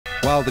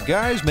While the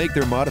guys make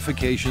their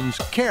modifications,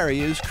 Carrie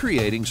is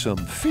creating some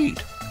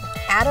feet.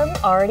 Adam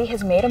already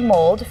has made a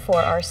mold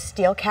for our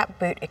steel cap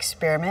boot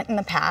experiment in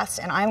the past,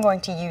 and I'm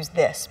going to use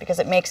this because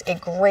it makes a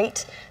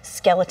great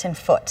skeleton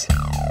foot.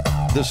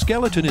 The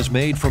skeleton is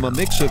made from a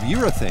mix of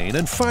urethane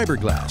and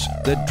fiberglass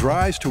that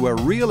dries to a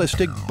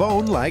realistic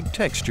bone-like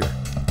texture.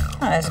 Oh,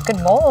 that's a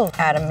good mold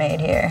Adam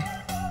made here.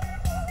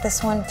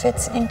 This one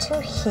fits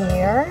into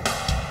here.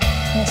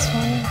 This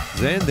one.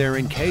 Then they're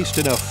encased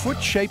in a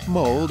foot-shaped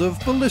mold of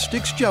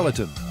ballistics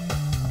gelatin.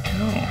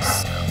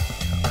 Nice.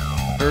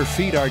 Her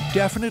feet are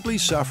definitely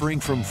suffering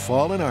from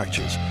fallen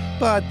arches,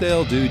 but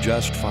they'll do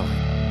just fine.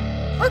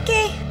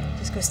 Okay,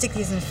 just go stick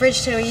these in the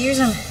fridge till we use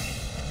them.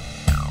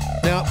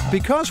 Now,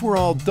 because we're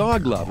all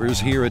dog lovers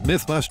here at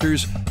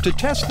MythBusters, to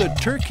test the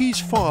turkeys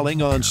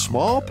falling on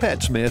small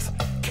pets myth,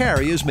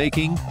 Carrie is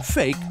making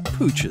fake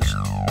pooches.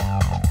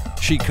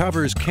 She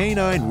covers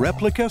canine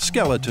replica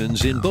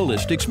skeletons in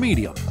ballistics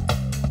medium.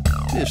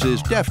 This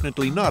is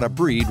definitely not a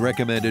breed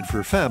recommended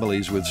for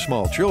families with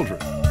small children.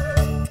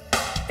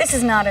 This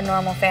is not a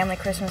normal family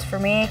Christmas for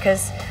me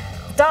because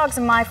dogs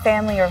in my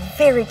family are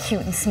very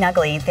cute and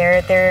snuggly.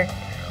 They're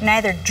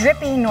neither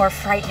drippy nor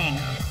frightening.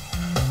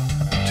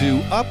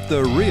 To up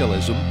the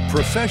realism,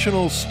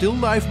 professional still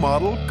life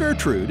model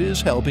Gertrude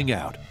is helping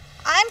out.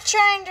 I'm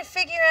trying to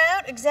figure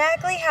out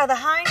exactly how the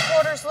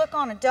hindquarters look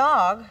on a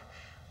dog.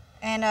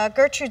 And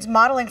Gertrude's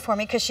modeling for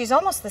me because she's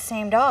almost the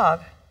same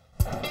dog.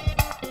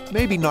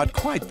 Maybe not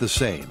quite the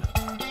same.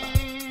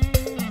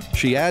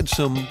 She adds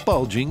some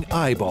bulging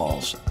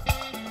eyeballs.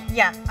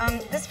 Yeah,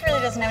 this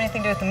really doesn't have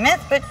anything to do with the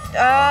myth, but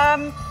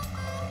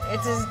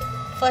it's a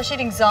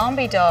flesh-eating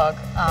zombie dog,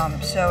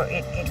 so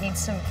it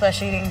needs some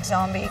flesh-eating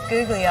zombie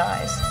googly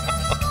eyes.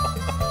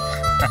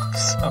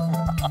 So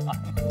wrong.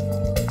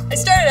 I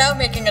started out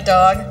making a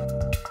dog.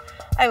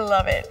 I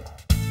love it.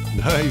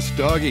 Nice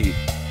doggy.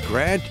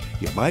 Grant,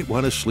 you might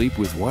want to sleep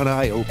with one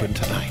eye open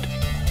tonight.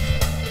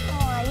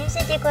 Oh, you're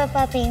such a good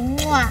puppy.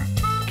 Mwah.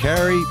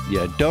 Carrie,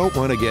 you don't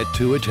want to get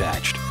too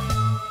attached.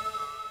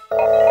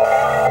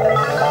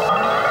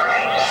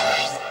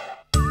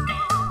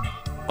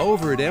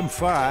 Over at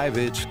M5,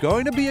 it's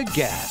going to be a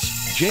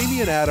gas.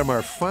 Jamie and Adam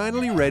are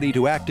finally ready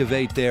to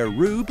activate their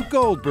Rube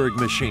Goldberg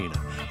machine,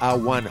 a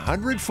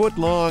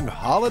 100-foot-long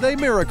holiday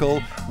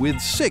miracle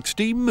with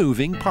 60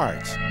 moving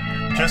parts.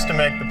 Just to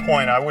make the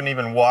point, I wouldn't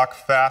even walk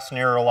fast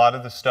near a lot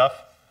of the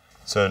stuff,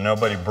 so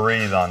nobody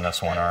breathe on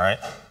this one, all right?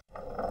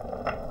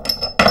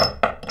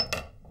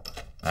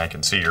 I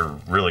can see you're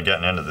really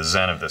getting into the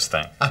zen of this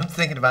thing. I'm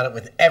thinking about it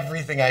with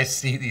everything I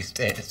see these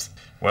days.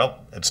 Well,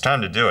 it's time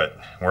to do it.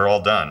 We're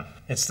all done.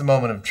 It's the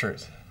moment of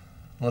truth.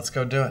 Let's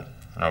go do it.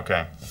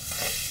 Okay.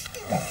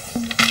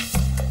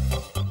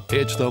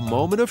 It's the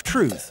moment of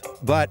truth,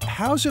 but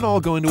how's it all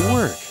going to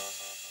work?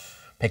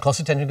 Pay close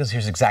attention because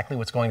here's exactly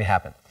what's going to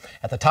happen.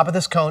 At the top of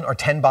this cone are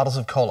 10 bottles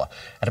of cola.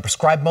 At a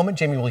prescribed moment,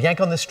 Jamie will yank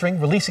on this string,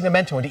 releasing a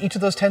Mento into each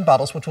of those 10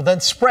 bottles, which will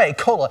then spray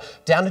cola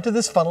down into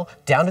this funnel,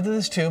 down into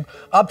this tube,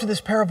 up to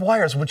this pair of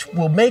wires, which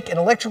will make an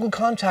electrical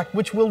contact,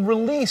 which will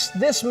release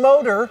this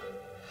motor,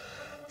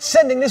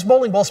 sending this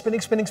bowling ball spinning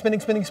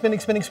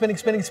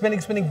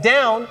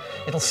down.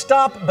 It'll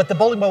stop, but the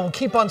bowling ball will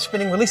keep on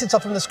spinning, release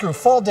itself from the screw,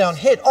 fall down,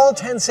 hit all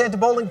 10 Santa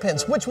bowling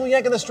pins, which will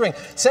yank on the string,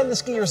 send the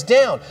skiers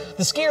down.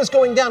 The skiers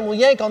going down will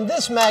yank on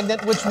this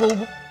magnet, which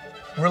will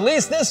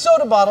release this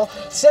soda bottle,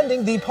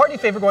 sending the party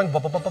favor going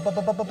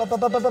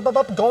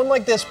going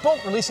like this, boom,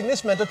 releasing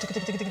this Mento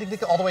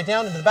all the way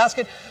down into the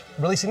basket,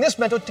 releasing this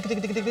Mento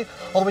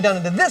all the way down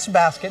into this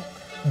basket.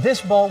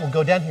 This ball will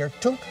go down here,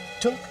 tunk,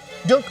 tunk,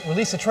 dunk,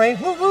 release the train,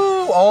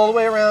 woo-woo, all the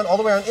way around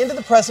into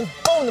the present.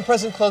 Boom, the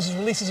present closes,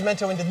 releases a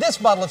Mento into this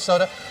bottle of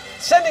soda,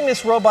 sending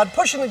this robot,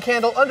 pushing the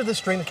candle under the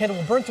string. The candle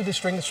will burn through the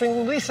string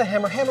will release the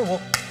hammer will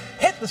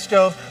hit the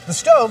stove,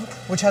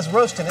 which has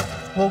roast in it,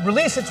 will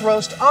release its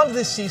roast onto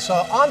this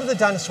seesaw, onto the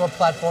dinosaur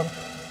platform,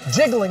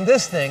 jiggling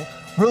this thing,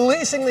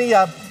 releasing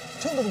the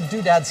two little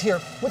doodads here,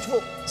 which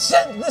will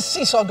send this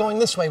seesaw going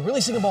this way,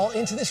 releasing a ball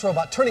into this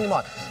robot, turning him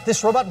on.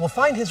 This robot will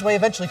find his way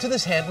eventually to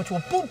this hand, which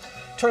will boom,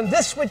 turn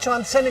this switch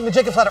on, sending the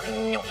Jacob's ladder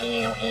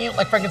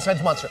like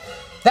Frankenstein's monster.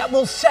 That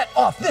will set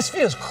off this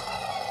fuse.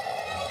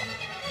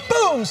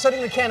 Boom,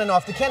 setting the cannon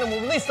off. The cannon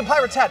will release the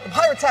pirate's hat. The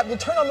pirate's hat will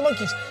turn on the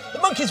monkeys. The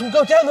monkeys will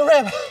go down the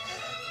ramp,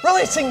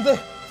 releasing the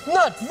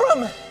nut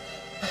from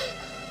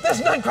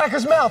this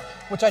nutcracker's mouth,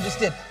 which I just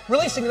did.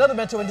 Releasing another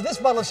Mento into this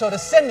bottle of soda,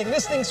 sending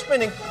this thing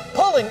spinning,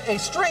 pulling a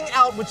string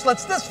out, which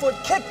lets this foot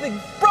kick the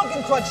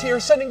broken crutch here,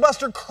 sending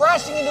Buster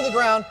crashing into the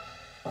ground.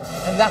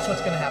 And that's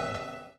what's going to happen.